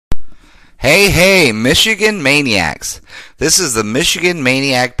Hey, Michigan Maniacs. This is the Michigan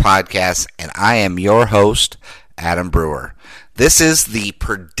Maniac Podcast, and I am your host, Adam Brewer. This is the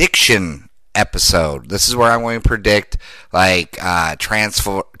prediction episode. This is where I'm going to predict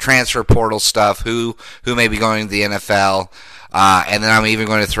transfer portal stuff, who may be going to the NFL, and then I'm even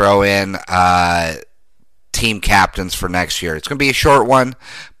going to throw in team captains for next year. It's going to be a short one,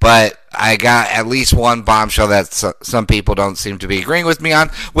 but I got at least one bombshell that some people don't seem to be agreeing with me on,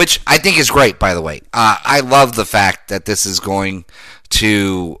 which I think is great, by the way. I love the fact that this is going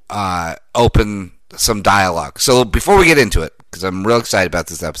to open some dialogue. So before we get into it, because I'm real excited about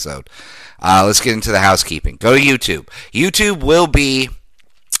this episode, let's get into the housekeeping. Go to YouTube. YouTube will be,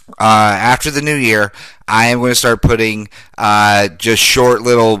 after the new year, I am going to start putting just short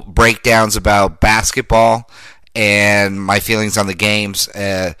little breakdowns about basketball and my feelings on the games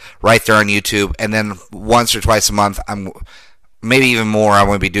right there on YouTube. And then once or twice a month, maybe even more, I'm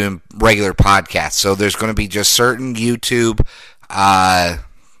going to be doing regular podcasts. So there's going to be just certain YouTube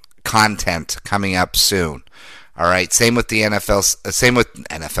content coming up soon. All right, same with the NFL,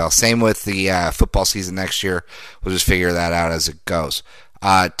 same with the football season next year. We'll just figure that out as it goes.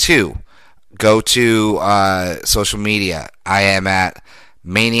 2, go to social media. I am at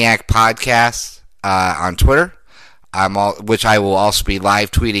Maniac Podcast on Twitter, which I will also be live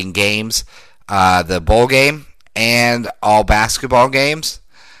tweeting games, the bowl game, and all basketball games.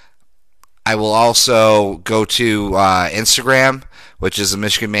 I will also go to Instagram, which is the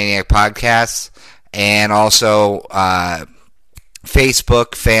Michigan Maniac Podcast, and also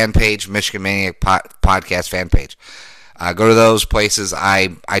Facebook fan page, Michigan Maniac Podcast fan page. Go to those places.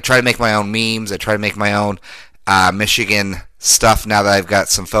 I try to make my own memes. I try to make my own Michigan stuff now that I've got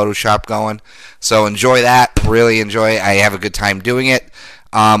some Photoshop going. So enjoy that. Really enjoy it. I have a good time doing it.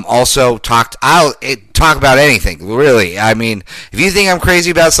 Also, talk about anything, really. I mean, if you think I'm crazy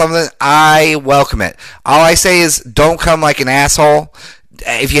about something, I welcome it. All I say is don't come like an asshole.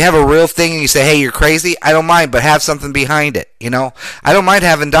 If you have a real thing and you say, hey, you're crazy, I don't mind, but have something behind it, you know? I don't mind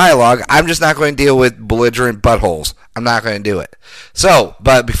having dialogue. I'm just not going to deal with belligerent buttholes. I'm not going to do it. So,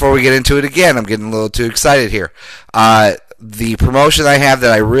 but before we get into it again, I'm getting a little too excited here. The promotion I have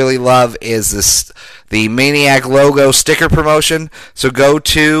that I really love is the Maniac logo sticker promotion. So go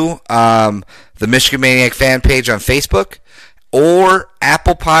to the Michigan Maniac fan page on Facebook or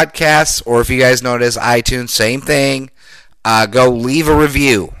Apple Podcasts, or if you guys know it as iTunes, same thing. Go leave a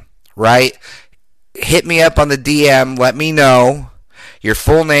review, right? Hit me up on the DM. Let me know your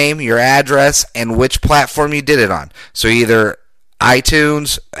full name, your address, and which platform you did it on. So either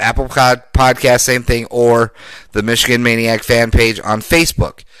iTunes, Apple Podcast, same thing, or the Michigan Maniac fan page on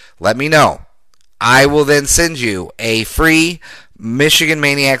Facebook. Let me know. I will then send you a free Michigan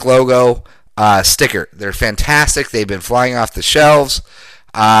Maniac logo sticker. They're fantastic. They've been flying off the shelves.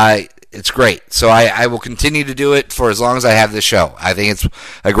 It's great. So I will continue to do it for as long as I have this show. I think it's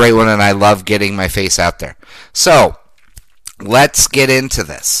a great one, and I love getting my face out there. So let's get into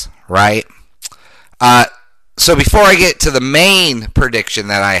this, right? So before I get to the main prediction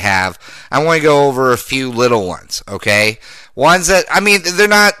that I have, I want to go over a few little ones, okay? Ones that, I mean, they're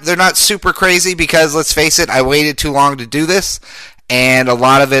not super crazy because, let's face it, I waited too long to do this, and a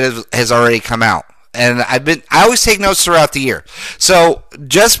lot of it has already come out. And I always take notes throughout the year. So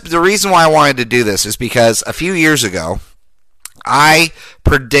just the reason why I wanted to do this is because a few years ago, I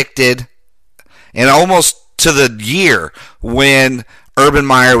predicted, and almost to the year, when Urban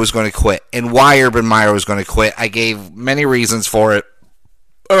Meyer was going to quit and why Urban Meyer was going to quit. I gave many reasons for it.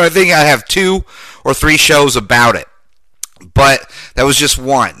 I think I have 2 or 3 shows about it. But that was just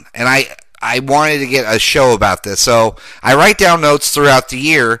one. And I wanted to get a show about this. So I write down notes throughout the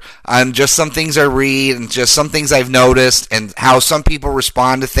year on just some things I read and just some things I've noticed and how some people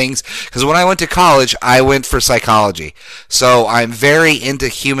respond to things. Because when I went to college, I went for psychology. So I'm very into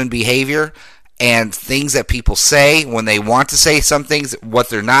human behavior and things that people say when they want to say some things, what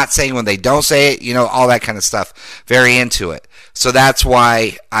they're not saying when they don't say it, you know, all that kind of stuff. Very into it. So that's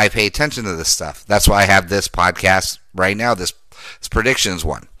why I pay attention to this stuff. That's why I have this podcast right now, this predictions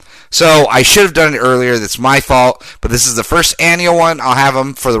one. So I should have done it earlier. That's my fault. But this is the first annual one. I'll have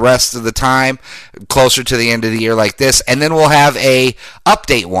them for the rest of the time, closer to the end of the year like this. And then we'll have a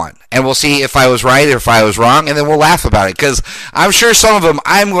update one. And we'll see if I was right or if I was wrong. And then we'll laugh about it. Because I'm sure some of them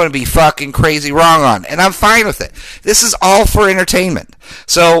I'm going to be fucking crazy wrong on. And I'm fine with it. This is all for entertainment.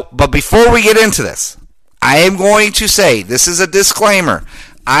 So, but before we get into this, I am going to say, this is a disclaimer.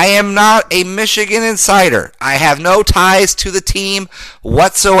 I am not a Michigan insider. I have no ties to the team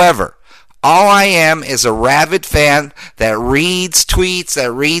whatsoever. All I am is a rabid fan that reads tweets,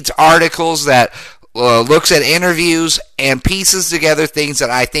 that reads articles, that looks at interviews and pieces together things that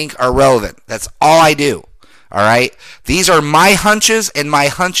I think are relevant. That's all I do. All right? These are my hunches and my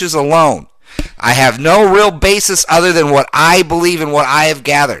hunches alone. I have no real basis other than what I believe and what I have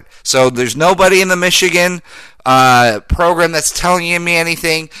gathered. So there's nobody in the Michigan program that's telling me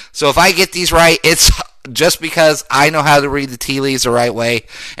anything. So if I get these right, it's just because I know how to read the tea leaves the right way.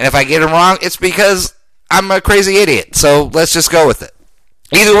 And if I get them wrong, it's because I'm a crazy idiot. So let's just go with it.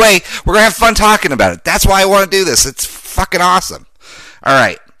 Either way, we're going to have fun talking about it. That's why I want to do this. It's fucking awesome. All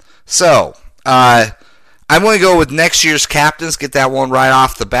right. So, I'm going to go with next year's captains. Get that one right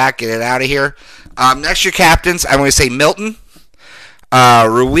off the bat. Get it out of here. Next year captains, I'm going to say Milton,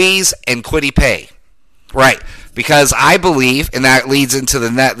 Ruiz, and Kwity Paye. Right. Because I believe, and that leads into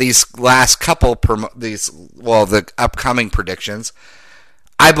these last couple, the upcoming predictions.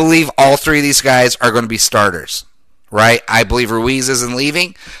 I believe all three of these guys are going to be starters. Right. I believe Ruiz isn't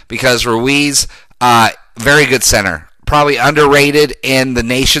leaving because Ruiz, very good center. Probably underrated in the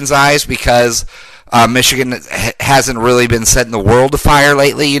nation's eyes because Michigan hasn't really been setting the world afire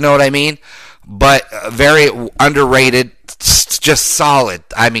lately, you know what I mean? But very underrated, just solid.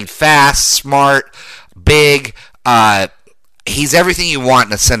 I mean, fast, smart, big. He's everything you want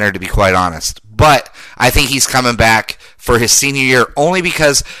in a center, to be quite honest. But I think he's coming back for his senior year only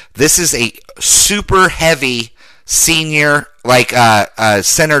because this is a super heavy senior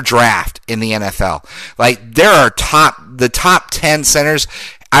center draft in the NFL. Like there are the top 10 centers.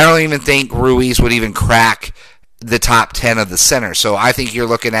 I don't even think Ruiz would even crack the top 10 of the centers. So I think you're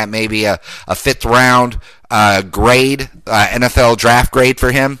looking at maybe a fifth round grade, NFL draft grade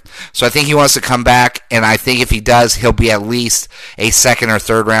for him. So I think he wants to come back, and I think if he does, he'll be at least a second or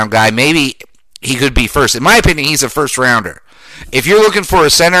third round guy. Maybe he could be first. In my opinion, he's a first rounder. If you're looking for a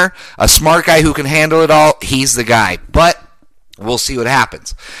center, a smart guy who can handle it all, he's the guy. But we'll see what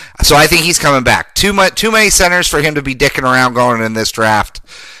happens. So I think he's coming back. Too many centers for him to be dicking around going in this draft.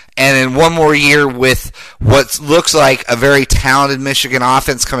 And in one more year with what looks like a very talented Michigan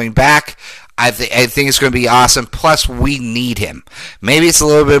offense coming back, I think it's going to be awesome. Plus, we need him. Maybe it's a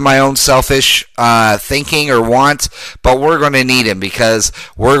little bit of my own selfish thinking or want, but we're going to need him because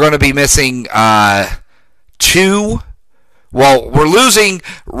we're going to be missing two. Well, we're losing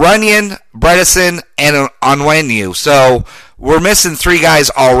Runyon, Bredesen, and Onwenu. So we're missing three guys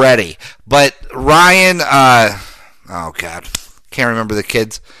already. But Ryan, oh God, can't remember the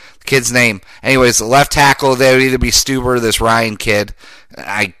kid's name. Anyways, the left tackle, they would either be Stuber or this Ryan kid.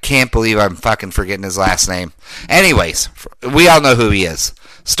 I can't believe I'm fucking forgetting his last name. Anyways, we all know who he is.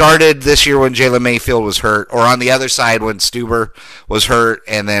 Started this year when Jalen Mayfield was hurt, or on the other side when Stuber was hurt,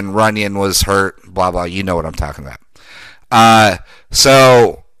 and then Runyon was hurt, blah, blah. You know what I'm talking about.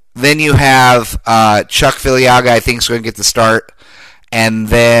 So then you have Chuck Filiaga, I think, is going to get the start, and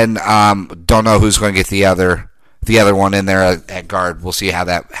then don't know who's going to get the other one in there at guard. We'll see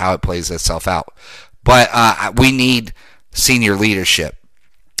how it plays itself out. But we need senior leadership,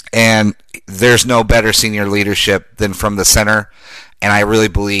 and there's no better senior leadership than from the center. And I really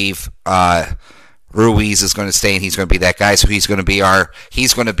believe Ruiz is going to stay, and he's going to be that guy. So he's going to be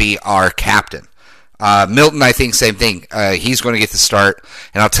our captain. Milton, I think, same thing. He's going to get the start,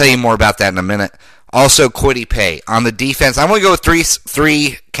 and I'll tell you more about that in a minute. Also, Kwity Paye. On the defense, I'm going to go with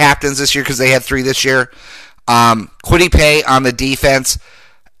three captains this year because they had three this year. Kwity Paye on the defense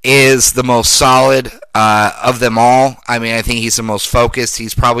is the most solid of them all. I mean, I think he's the most focused.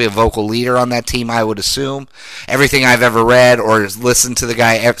 He's probably a vocal leader on that team, I would assume. Everything I've ever read or listened to the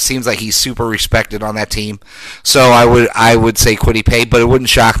guy, it seems like he's super respected on that team. So I would say Kwity Paye, but it wouldn't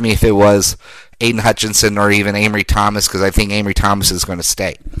shock me if it was Aiden Hutchinson or even Amory Thomas, because I think Amory Thomas is going to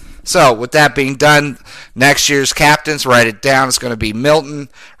stay. So, with that being done, next year's captains, write it down. It's going to be Milton,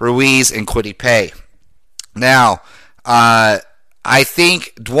 Ruiz, and Kwity Paye. Now, I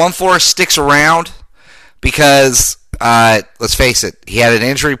think Dwumfour sticks around because, let's face it, he had an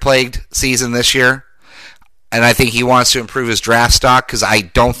injury-plagued season this year, and I think he wants to improve his draft stock because I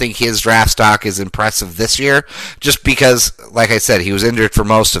don't think his draft stock is impressive this year, just because, like I said, he was injured for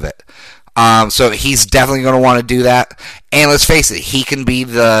most of it. So he's definitely going to want to do that. And let's face it, he can be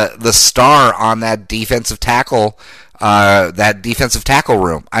the star on that defensive tackle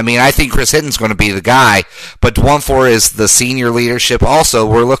room. I mean, I think Chris Hitton's going to be the guy, but Dwumfour is the senior leadership also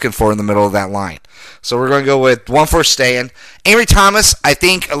we're looking for in the middle of that line. So we're going to go with Dwumfour staying. Amory Thomas, I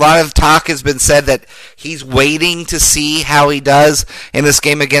think a lot of talk has been said that he's waiting to see how he does in this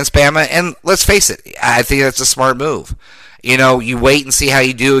game against Bama. And let's face it, I think that's a smart move. You know, you wait and see how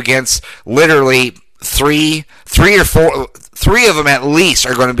you do against literally three of them at least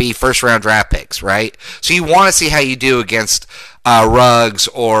are going to be first-round draft picks, right? So you want to see how you do against Ruggs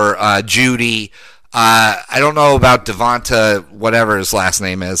or Judy, I don't know about Devonta, whatever his last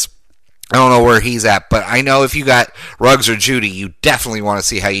name is. I don't know where he's at, but I know if you got Ruggs or Judy, you definitely want to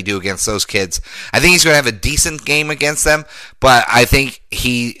see how you do against those kids. I think he's going to have a decent game against them, but I think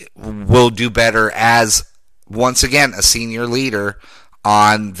he will do better as, once again, a senior leader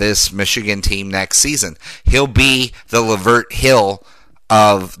on this Michigan team next season. He'll be the Lavert Hill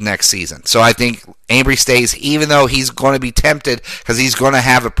of next season. So I think Ambry stays, even though he's going to be tempted because he's going to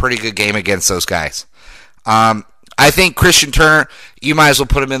have a pretty good game against those guys. I think Christian Turner, you might as well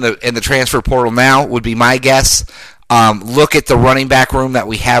put him in the transfer portal now, would be my guess. Look at the running back room that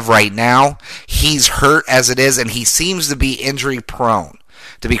we have right now. He's hurt as it is, and he seems to be injury prone,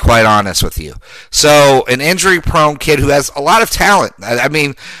 to be quite honest with you. So an injury prone kid who has a lot of talent. I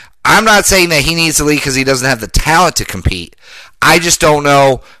mean, I'm not saying that he needs to leave because he doesn't have the talent to compete. I just don't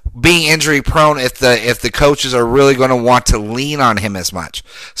know, being injury prone, if the coaches are really going to want to lean on him as much.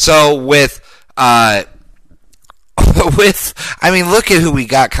 So look at who we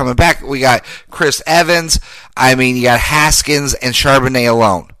got coming back. We got Chris Evans. You got Haskins and Charbonnet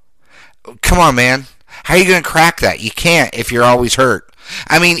alone. Come on, man. How are you going to crack that? You can't if you're always hurt.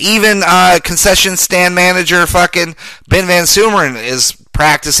 Even concession stand manager fucking Ben Van Sumeren is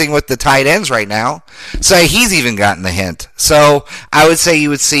practicing with the tight ends right now. So he's even gotten the hint. So I would say you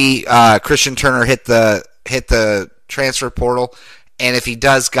would see Christian Turner hit the transfer portal. And if he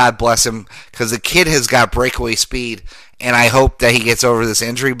does, God bless him, because the kid has got breakaway speed, and I hope that he gets over this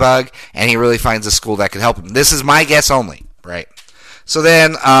injury bug and he really finds a school that can help him. This is my guess only, right? So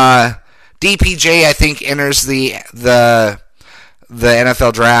then DPJ, I think, enters the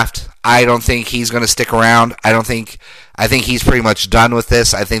NFL draft. I don't think he's going to stick around. I think he's pretty much done with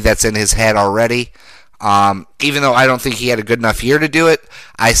this. I think that's in his head already. Even though I don't think he had a good enough year to do it,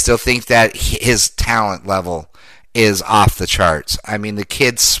 I still think that his talent level is off the charts. The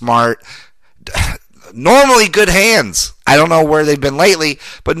kid's smart. Normally good hands. I don't know where they've been lately,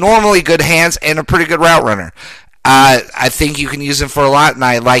 but normally good hands and a pretty good route runner. I think you can use him for a lot, and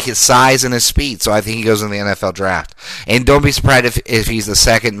I like his size and his speed, so I think he goes in the NFL draft. And don't be surprised if he's the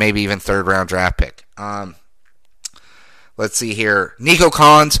second, maybe even third round draft pick. Let's see here. Nico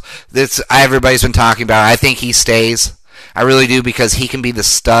Collins, everybody's been talking about. I think he stays. I really do, because he can be the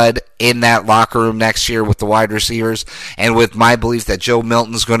stud in that locker room next year with the wide receivers. And with my belief that Joe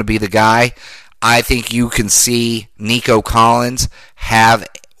Milton's going to be the guy, I think you can see Nico Collins have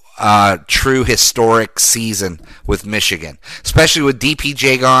a true historic season with Michigan, especially with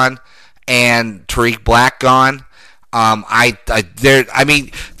DPJ gone and Tariq Black gone. They're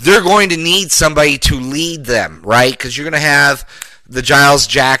going to need somebody to lead them, right? Because you're going to have the Giles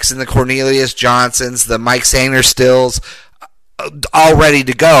Jackson, the Cornelius Johnsons, the Mike Sanders Stills, all ready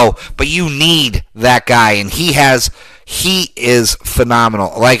to go. But you need that guy, and he is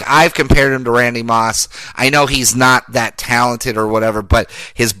phenomenal. Like, I've compared him to Randy Moss. I know he's not that talented or whatever, but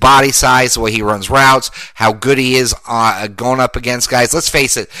his body size, the way he runs routes, how good he is going up against guys. Let's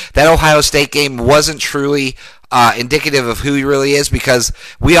face it, that Ohio State game wasn't truly indicative of who he really is, because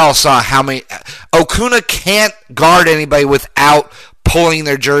we all saw how many... Okuna can't guard anybody without pulling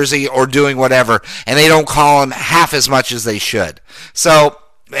their jersey or doing whatever, and they don't call him half as much as they should. So,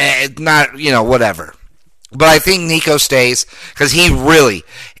 whatever. But I think Nico stays, because he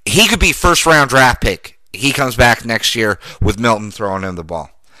could be first round draft pick. He comes back next year with Milton throwing him the ball.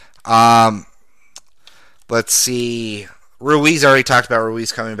 Let's see. Ruiz, already talked about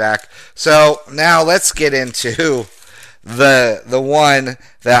Ruiz coming back. So now let's get into the one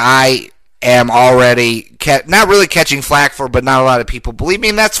that I am already not really catching flack for, but not a lot of people believe me,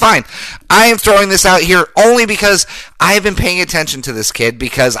 and that's fine. I am throwing this out here only because I have been paying attention to this kid,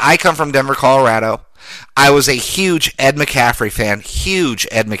 because I come from Denver, Colorado. I was a huge Ed McCaffrey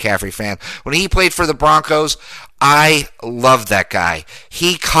fan. When he played for the Broncos, I loved that guy.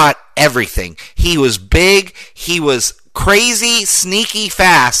 He caught everything. He was big. He was crazy, sneaky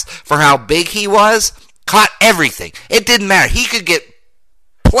fast for how big he was. Caught everything. It didn't matter. He could get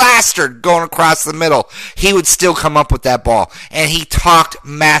plastered going across the middle. He would still come up with that ball. And he talked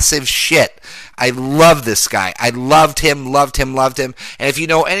massive shit. I love this guy. I loved him. And if you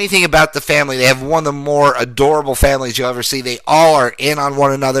know anything about the family, they have one of the more adorable families you'll ever see. They all are in on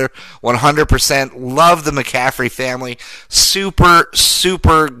one another 100%. Love the McCaffrey family. Super,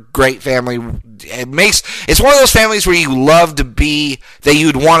 super great family. It's one of those families where you love to be, that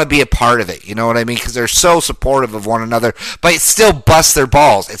you'd want to be a part of it. You know what I mean? Because they're so supportive of one another, but it still busts their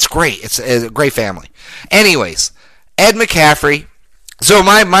balls. It's great. It's a great family. Anyways, Ed McCaffrey. So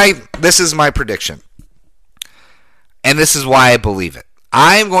this is my prediction, and this is why I believe it.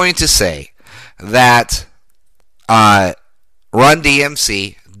 I'm going to say that Run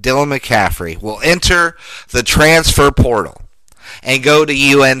DMC Dylan McCaffrey will enter the transfer portal and go to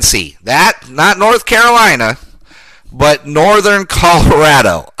UNC. That, not North Carolina, but Northern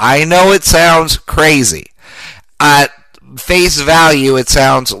Colorado. I know it sounds crazy. At face value, it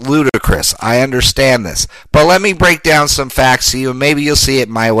sounds ludicrous. I understand this. But let me break down some facts to you, and maybe you'll see it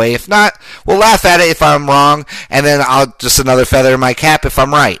my way. If not, we'll laugh at it if I'm wrong, and then I'll just another feather in my cap if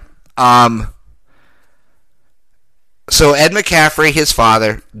I'm right. So Ed McCaffrey, his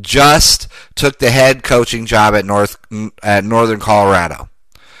father, just took the head coaching job at Northern Colorado.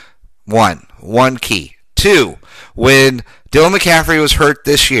 One key. Two, when Dylan McCaffrey was hurt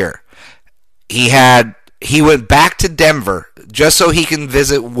this year, he went back to Denver just so he can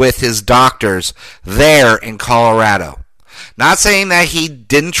visit with his doctors there in Colorado. Not saying that he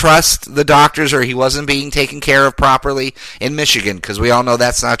didn't trust the doctors or he wasn't being taken care of properly in Michigan, because we all know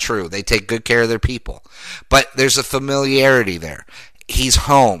that's not true. They take good care of their people. But there's a familiarity there. He's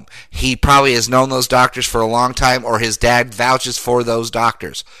home. He probably has known those doctors for a long time, or his dad vouches for those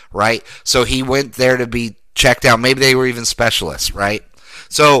doctors, right? So he went there to be checked out. Maybe they were even specialists, right?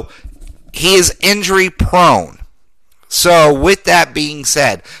 So he is injury prone. So with that being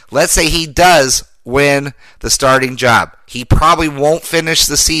said, let's say he does win the starting job. He probably won't finish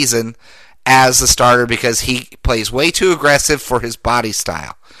the season as the starter because he plays way too aggressive for his body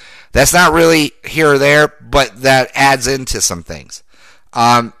style. That's not really here or there, but that adds into some things.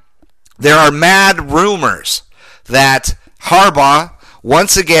 There are mad rumors that Harbaugh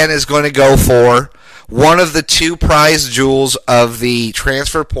once again is going to go for one of the two prize jewels of the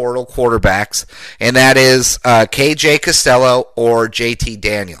transfer portal quarterbacks, and that is KJ Costello or JT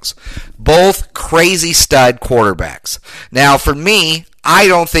Daniels. Both crazy stud quarterbacks. Now, for me, I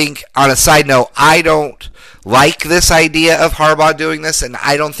don't think, on a side note, I don't like this idea of Harbaugh doing this, and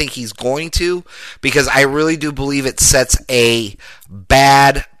I don't think he's going to, because I really do believe it sets a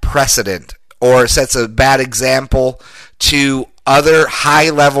bad precedent or sets a bad example to other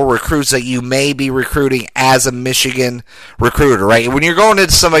high-level recruits that you may be recruiting as a Michigan recruiter, right? When you're going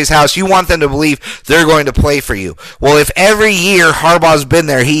into somebody's house, you want them to believe they're going to play for you. Well, if every year Harbaugh's been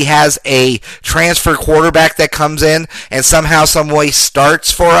there, he has a transfer quarterback that comes in and somehow, some way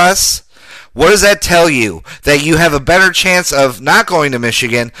starts for us, what does that tell you? That you have a better chance of not going to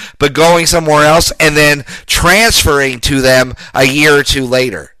Michigan, but going somewhere else and then transferring to them a year or two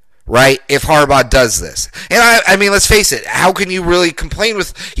later. Right? If Harbaugh does this. And I mean, let's face it, how can you really complain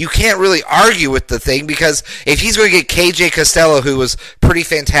with, you can't really argue with the thing, because if he's going to get KJ Costello, who was pretty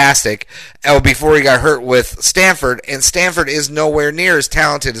fantastic before he got hurt with Stanford, and Stanford is nowhere near as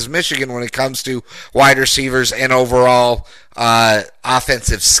talented as Michigan when it comes to wide receivers and overall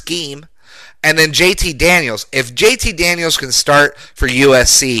offensive scheme. And then JT Daniels. If JT Daniels can start for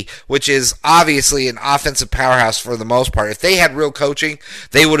USC, which is obviously an offensive powerhouse for the most part, if they had real coaching,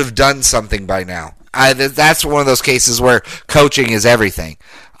 they would have done something by now. That's one of those cases where coaching is everything.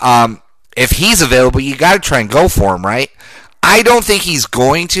 If he's available, you got to try and go for him, right? I don't think he's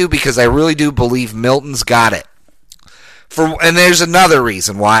going to, because I really do believe Milton's got it. And there's another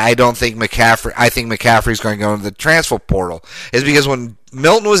reason why I think McCaffrey's going to go into the transfer portal, is because when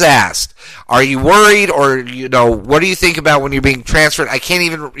Milton was asked, are you worried, or, what do you think about when you're being transferred? I can't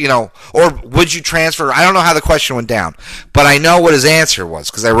even, or would you transfer? I don't know how the question went down, but I know what his answer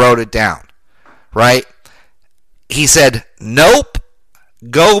was because I wrote it down, right? He said, nope,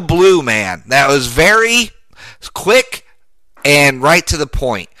 go blue, man. That was very quick and right to the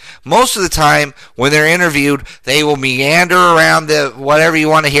point. Most of the time, when they're interviewed, they will meander around the whatever you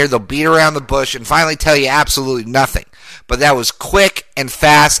want to hear. They'll beat around the bush and finally tell you absolutely nothing. But that was quick and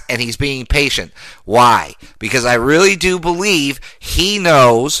fast, and he's being patient. Why? Because I really do believe he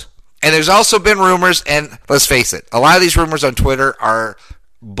knows, and there's also been rumors, and let's face it, a lot of these rumors on Twitter are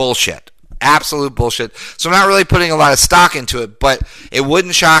bullshit. Absolute bullshit. So I'm not really putting a lot of stock into it, but it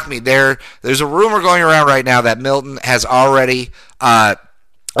wouldn't shock me. There's a rumor going around right now that Milton has already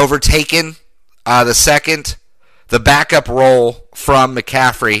overtaken the backup role from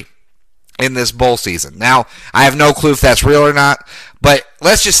McCaffrey in this bowl season. Now, I have no clue if that's real or not, but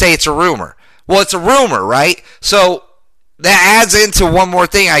let's just say it's a rumor. Well, it's a rumor, right? So that adds into one more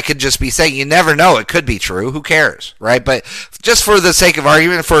thing I could just be saying. You never know. It could be true. Who cares, right? But just for the sake of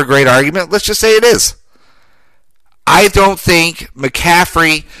argument, for a great argument, let's just say it is. I don't think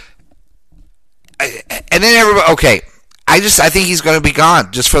McCaffrey, and then everybody, okay, I think he's going to be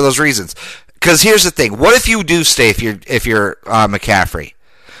gone just for those reasons. Because here's the thing. What if you do stay if you're McCaffrey?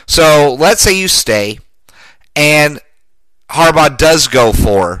 So let's say you stay, and Harbaugh does go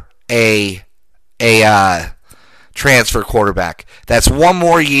for a transfer quarterback. That's one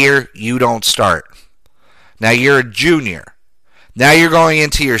more year you don't start. Now you're a junior. Now you're going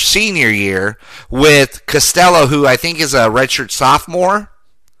into your senior year with Costello, who I think is a redshirt sophomore.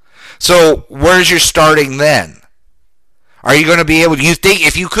 So where's your starting then? Are you going to be able to, you think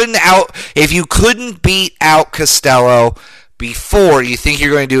if you couldn't beat out Costello before, you think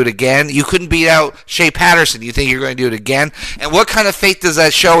you're going to do it again? You couldn't beat out Shea Patterson, you think you're going to do it again? And what kind of faith does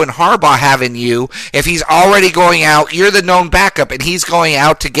that show in Harbaugh have in you if he's already going out, you're the known backup, and he's going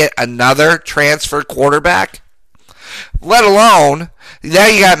out to get another transfer quarterback? Let alone, now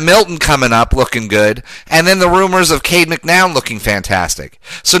you got Milton coming up looking good, and then the rumors of Cade McNown looking fantastic.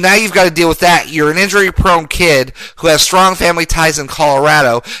 So now you've got to deal with that. You're an injury-prone kid who has strong family ties in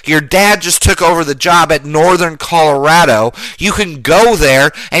Colorado. Your dad just took over the job at Northern Colorado. You can go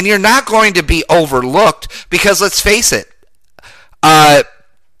there, and you're not going to be overlooked because, let's face it, it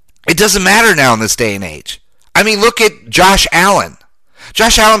doesn't matter now in this day and age. I mean, look at Josh Allen.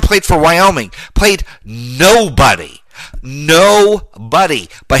 Josh Allen played for Wyoming, played nobody,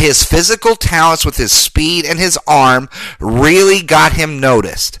 but his physical talents with his speed and his arm really got him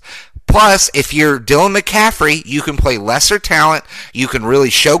noticed. Plus, if you're Dylan McCaffrey, you can play lesser talent, you can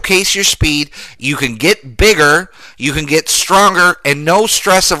really showcase your speed, you can get bigger, you can get stronger, and no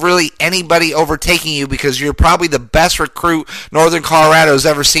stress of really anybody overtaking you because you're probably the best recruit Northern Colorado has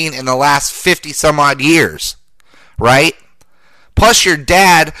ever seen in the last 50-some-odd years, right? Plus, your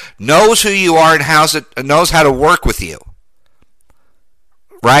dad knows who you are and knows how to work with you.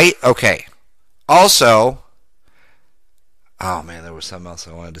 Right? Okay. Also, oh man, there was something else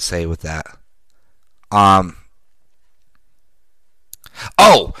I wanted to say with that. And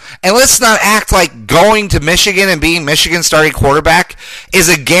let's not act like going to Michigan and being Michigan's starting quarterback is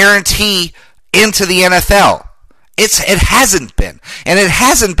a guarantee into the NFL. It hasn't been. And it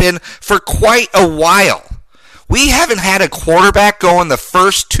hasn't been for quite a while. We haven't had a quarterback go in the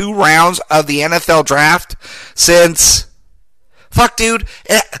first 2 rounds of the NFL draft since, fuck dude,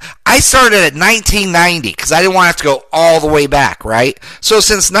 I started at 1990 because I didn't want to have to go all the way back, right? So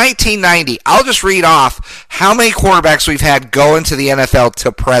since 1990, I'll just read off how many quarterbacks we've had go into the NFL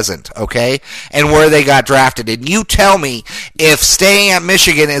to present, okay? And where they got drafted. And you tell me if staying at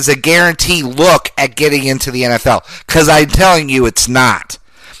Michigan is a guarantee look at getting into the NFL. Because I'm telling you it's not.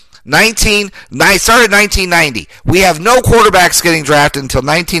 I started 1990. We have no quarterbacks getting drafted until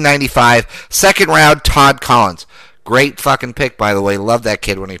 1995. Second round, Todd Collins. Great fucking pick, by the way. Loved that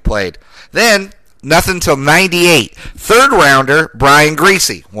kid when he played. Then, nothing until 98. Third rounder, Brian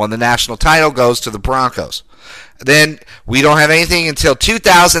Griese. Won the national title, goes to the Broncos. Then, we don't have anything until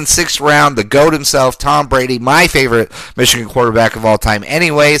 2006 round, the GOAT himself, Tom Brady, my favorite Michigan quarterback of all time.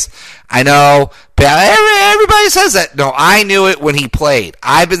 Anyways, I know, everybody says that. No, I knew it when he played.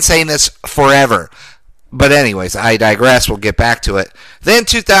 I've been saying this forever. But anyways, I digress. We'll get back to it. Then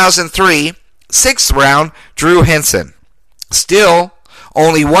 2003, 6th round, Drew Henson. Still,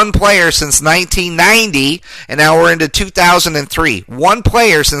 only one player since 1990, and now we're into 2003. One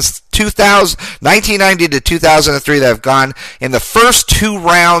player since 1990 to 2003 that have gone in the first 2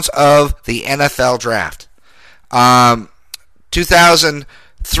 rounds of the NFL draft.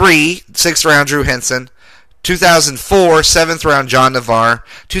 2003, 6th round, Drew Henson. 2004, 7th round, John Navarre.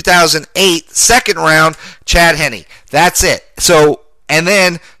 2008, 2nd round, Chad Henne. That's it. So, and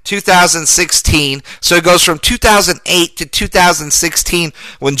then 2016, so it goes from 2008 to 2016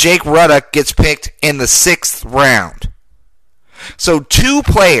 when Jake Rudock gets picked in the 6th round. So 2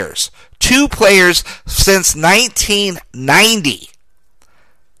 players since 1990.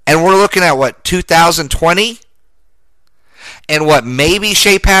 And we're looking at what, 2020? And what, maybe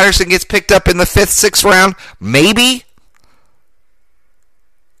Shea Patterson gets picked up in the 5th, 6th round? Maybe?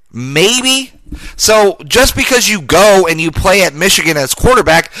 So just because you go and you play at Michigan as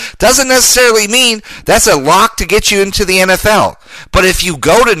quarterback doesn't necessarily mean that's a lock to get you into the NFL. But if you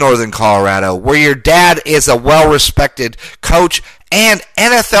go to Northern Colorado, where your dad is a well-respected coach and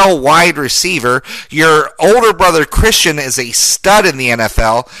NFL wide receiver, your older brother Christian is a stud in the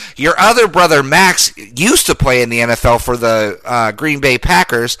NFL, your other brother Max used to play in the NFL for the Green Bay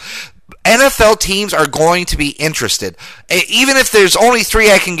Packers, NFL teams are going to be interested. Even if there's only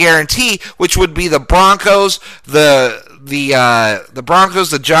 3 I can guarantee, which would be the Broncos, the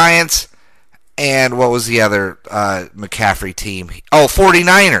Broncos, the Giants, and what was the other McCaffrey team?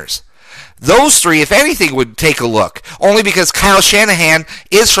 49ers. Those 3, if anything, would take a look. Only because Kyle Shanahan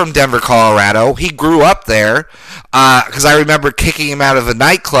is from Denver, Colorado. He grew up there. Because I remember kicking him out of a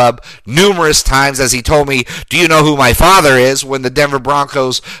nightclub numerous times as he told me, "Do you know who my father is?" when the Denver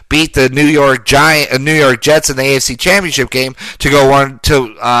Broncos beat the New York Jets in the AFC Championship game to go on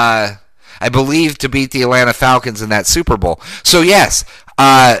to, I believe, to beat the Atlanta Falcons in that Super Bowl. So yes,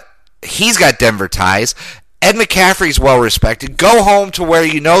 he's got Denver ties. Ed McCaffrey's well respected. Go home to where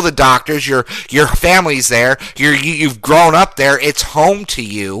you know the doctors, your family's there, you've grown up there. It's home to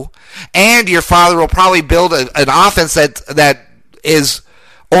you, and your father will probably build an offense that is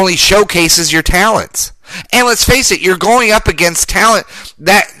only showcases your talents. And let's face it, you're going up against talent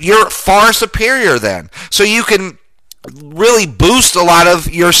that you're far superior than, so you can really boost a lot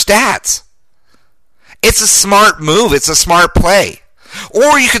of your stats. It's a smart move. It's a smart play.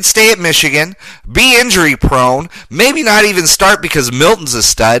 Or you could stay at Michigan, be injury prone, maybe not even start because Milton's a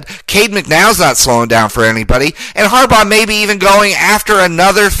stud, Cade McNow's not slowing down for anybody, and Harbaugh maybe even going after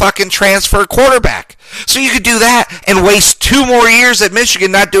another fucking transfer quarterback. So you could do that and waste 2 more years at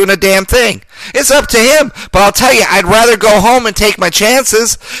Michigan not doing a damn thing. It's up to him. But I'll tell you, I'd rather go home and take my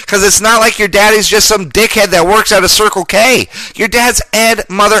chances, because it's not like your daddy's just some dickhead that works out of Circle K. Your dad's Ed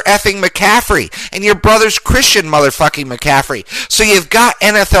mother effing McCaffrey, and your brother's Christian motherfucking McCaffrey. So you've got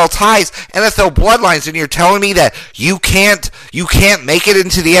NFL ties, NFL bloodlines, and you're telling me that you can't make it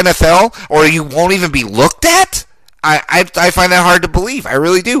into the NFL, or you won't even be looked at? I find that hard to believe. I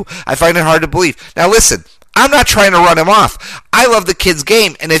really do. I find it hard to believe. Now listen, I'm not trying to run him off. I love the kid's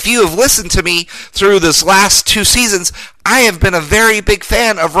game, and if you have listened to me through this last 2 seasons, I have been a very big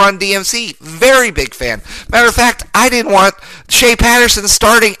fan of Run DMC. Very big fan. Matter of fact, I didn't want Shea Patterson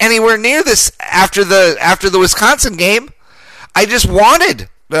starting anywhere near this after the Wisconsin game. I just wanted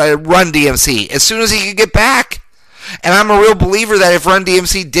Run DMC as soon as he could get back. And I'm a real believer that if Run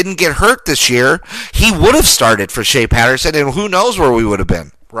DMC didn't get hurt this year, he would have started for Shea Patterson, and who knows where we would have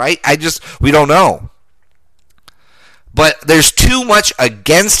been, right? We don't know. But there's too much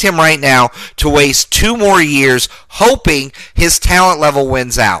against him right now to waste 2 more years hoping his talent level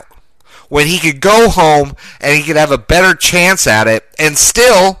wins out, when he could go home and he could have a better chance at it, and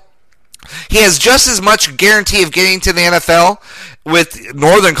still he has just as much guarantee of getting to the NFL with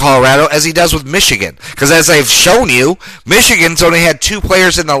Northern Colorado as he does with Michigan. Because as I've shown you, Michigan's only had 2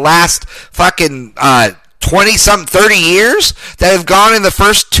 players in the last fucking 20-something, 30 years that have gone in the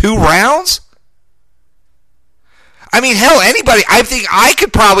first 2 rounds. I mean, hell, anybody. I think I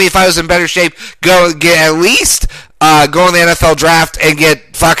could probably, if I was in better shape, go get at least go in the NFL draft and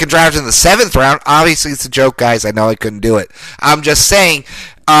get fucking drafted in the 7th round. Obviously, it's a joke, guys. I know I couldn't do it. I'm just saying,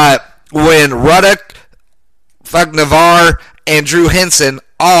 when Ruddock, Navarre, and Drew Henson,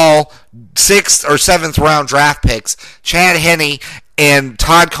 all 6th or 7th round draft picks, Chad Henne and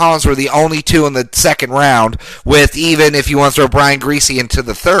Todd Collins were the only 2 in the 2nd round, with, even if you want to throw Brian Griese into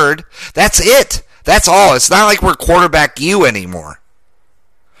the 3rd, that's it. That's all. It's not like we're quarterback U anymore.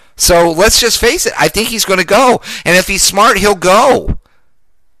 So let's just face it. I think he's going to go. And if he's smart, he'll go.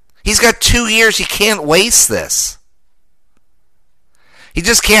 He's got 2 years. He can't waste this. He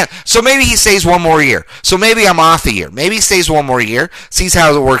just can't. So maybe he stays 1 more year. So maybe I'm off a year. Maybe he stays 1 more year, sees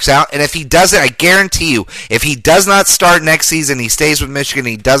how it works out. And if he does it, I guarantee you, if he does not start next season, he stays with Michigan,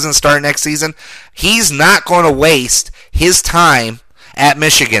 he doesn't start next season, he's not going to waste his time at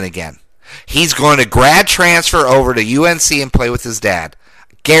Michigan again. He's going to grad transfer over to UNC and play with his dad.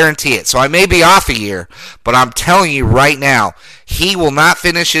 Guarantee it. So I may be off a year, but I'm telling you right now, he will not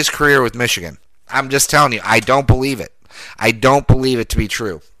finish his career with Michigan. I'm just telling you, I don't believe it. I don't believe it to be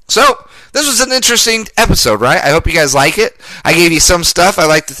true. So, this was an interesting episode, right? I hope you guys like it. I gave you some stuff. I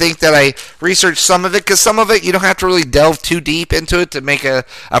like to think that I researched some of it, because some of it you don't have to really delve too deep into it to make a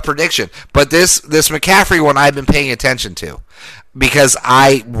prediction. But this McCaffrey one I've been paying attention to, because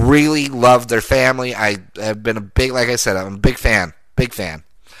I really love their family. I have been like I said, I'm a big fan. Big fan.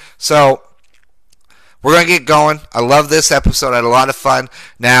 So, we're going to get going. I love this episode. I had a lot of fun.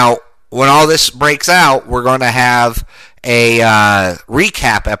 Now, when all this breaks out, we're going to have a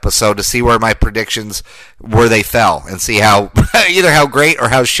recap episode to see where my predictions, where they fell, and see how either how great or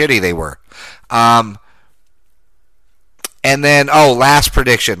how shitty they were. And then, last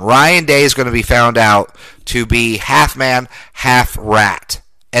prediction. Ryan Day is going to be found out to be half man, half rat.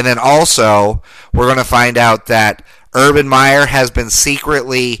 And then also, we're going to find out that Urban Meyer has been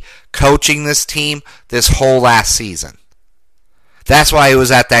secretly coaching this team this whole last season. That's why he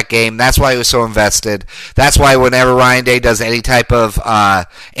was at that game. That's why he was so invested. That's why whenever Ryan Day does any type of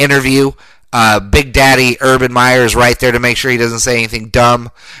interview, Big Daddy Urban Meyer is right there to make sure he doesn't say anything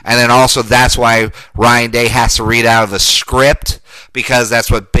dumb. And then also that's why Ryan Day has to read out of the script, because that's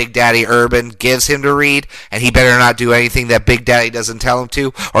what Big Daddy Urban gives him to read, and he better not do anything that Big Daddy doesn't tell him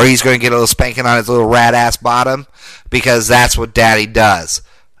to, or he's going to get a little spanking on his little rat-ass bottom, because that's what Daddy does.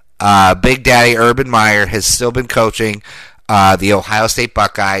 Big Daddy Urban Meyer has still been coaching the Ohio State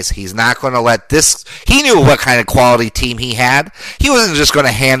Buckeyes. He's not going to let this. He knew what kind of quality team he had. He wasn't just going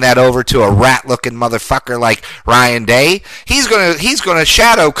to hand that over to a rat-looking motherfucker like Ryan Day. He's going to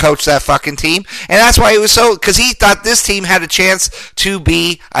shadow coach that fucking team, and that's why he was so, because he thought this team had a chance to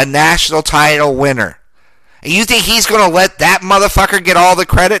be a national title winner. And you think he's going to let that motherfucker get all the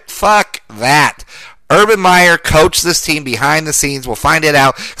credit? Fuck that. Urban Meyer coached this team behind the scenes. We'll find it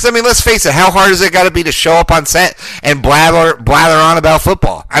out. Because, I mean, let's face it, how hard has it got to be to show up on set and blather on about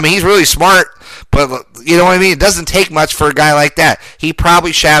football? I mean, he's really smart, but you know what I mean? It doesn't take much for a guy like that. He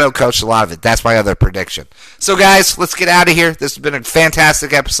probably shadow coached a lot of it. That's my other prediction. So, guys, let's get out of here. This has been a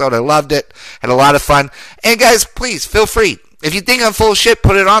fantastic episode. I loved it. Had a lot of fun. And, guys, please, feel free. If you think I'm full of shit,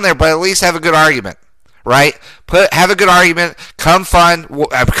 put it on there, but at least have a good argument. Right? Have a good argument. Come fun.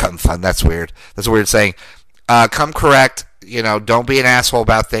 Come fun. That's weird. That's a weird saying. Come correct. You know, don't be an asshole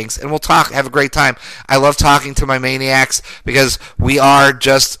about things. And we'll talk. Have a great time. I love talking to my maniacs because we are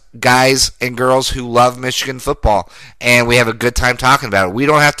just guys and girls who love Michigan football. And we have a good time talking about it. We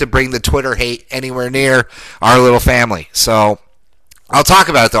don't have to bring the Twitter hate anywhere near our little family. So I'll talk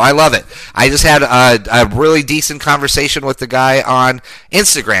about it, though. I love it. I just had a really decent conversation with the guy on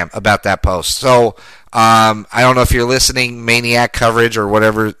Instagram about that post. So I don't know if you're listening, Maniac Coverage or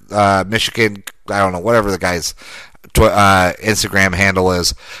whatever, Michigan, I don't know, whatever the guy's Instagram handle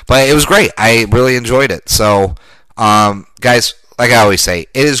is. But it was great. I really enjoyed it. So, guys, like I always say,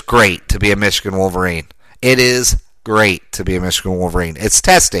 it is great to be a Michigan Wolverine. It is great to be a Michigan Wolverine. It's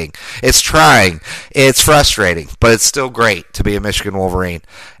testing. It's trying. It's frustrating. But it's still great to be a Michigan Wolverine.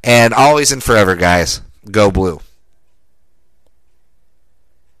 And always and forever, guys, go blue.